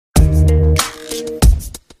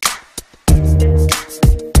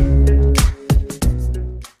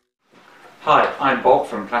Hi, I'm Bob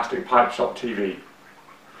from Plastic Pipe Shop TV.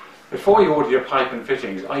 Before you order your pipe and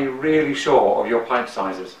fittings, are you really sure of your pipe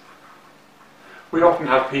sizes? We often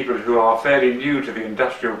have people who are fairly new to the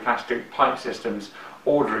industrial plastic pipe systems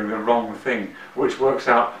ordering the wrong thing, which works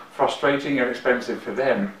out frustrating and expensive for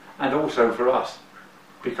them and also for us,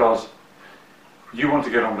 because you want to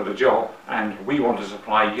get on with the job and we want to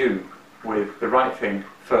supply you with the right thing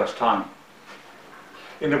first time.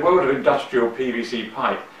 In the world of industrial PVC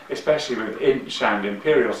pipe, especially with inch and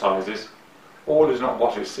imperial sizes, all is not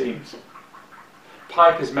what it seems.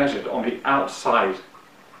 Pipe is measured on the outside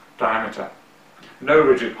diameter. No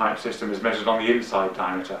rigid pipe system is measured on the inside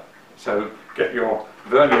diameter. So get your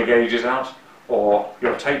vernier gauges out or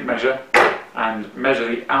your tape measure and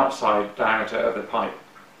measure the outside diameter of the pipe.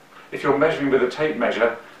 If you're measuring with a tape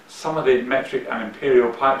measure, some of the metric and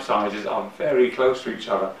imperial pipe sizes are very close to each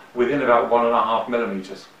other, within about 1.5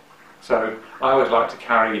 millimeters. So I always like to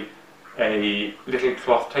carry a little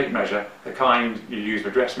cloth tape measure, the kind you use for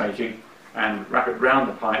dressmaking, and wrap it round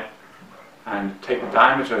the pipe and take the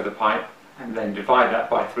diameter of the pipe and then divide that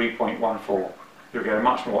by 3.14. You'll get a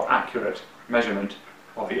much more accurate measurement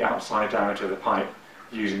of the outside diameter of the pipe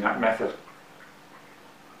using that method.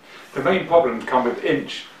 The main problems come with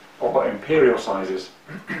inch or imperial sizes.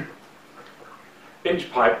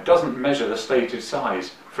 Inch pipe doesn't measure the stated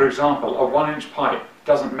size. For example, a 1-inch pipe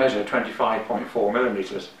doesn't measure 25.4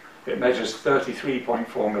 millimeters. It measures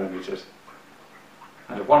 33.4 millimeters.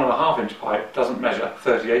 And a 1.5-inch pipe doesn't measure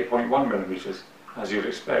 38.1 millimeters, as you'd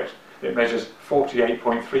expect. It measures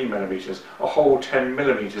 48.3 millimeters, a whole 10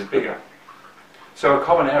 millimeters bigger. So a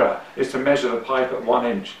common error is to measure the pipe at 1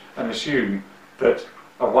 inch and assume that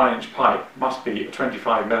a 1-inch pipe must be a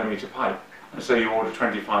 25 millimeter pipe, and so you order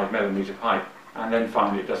 25 millimeter pipe and then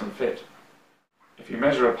find it doesn't fit. If you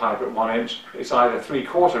measure a pipe at 1 inch, it's either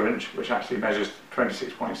 3/4 inch, which actually measures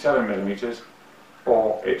 26.7 millimeters,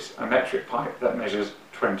 or it's a metric pipe that measures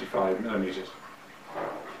 25 millimeters.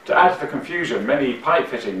 To add to the confusion, many pipe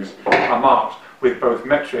fittings are marked with both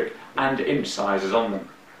metric and inch sizes on them.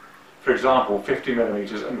 For example, 50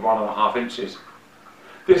 millimeters and 1.5 inches.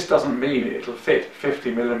 This doesn't mean it'll fit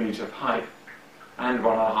 50 millimeter pipe and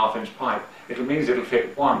 1.5 inch pipe. It means it'll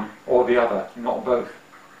fit one or the other, not both.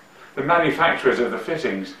 The manufacturers of the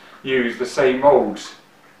fittings use the same moulds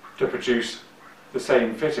to produce the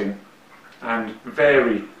same fitting and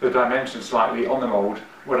vary the dimensions slightly on the mould,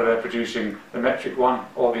 whether they're producing the metric one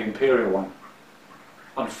or the imperial one.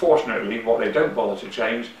 Unfortunately, what they don't bother to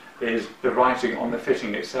change is the writing on the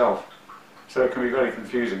fitting itself, so it can be very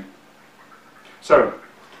confusing. So,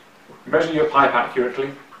 measure your pipe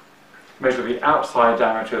accurately, measure the outside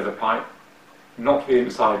diameter of the pipe, not the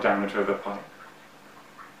inside diameter of the pipe.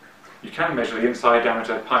 You can measure the inside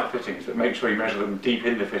diameter of pipe fittings, but make sure you measure them deep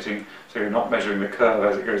in the fitting so you're not measuring the curve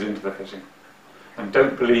as it goes into the fitting. And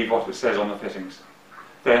don't believe what it says on the fittings.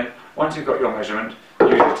 Then, once you've got your measurement,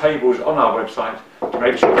 use the tables on our website to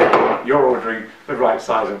make sure that you're ordering the right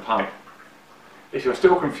size of pipe. If you're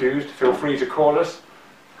still confused, feel free to call us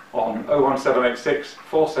on 01786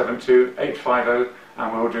 472 850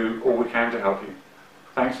 and we'll do all we can to help you.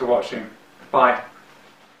 Thanks for watching. Bye.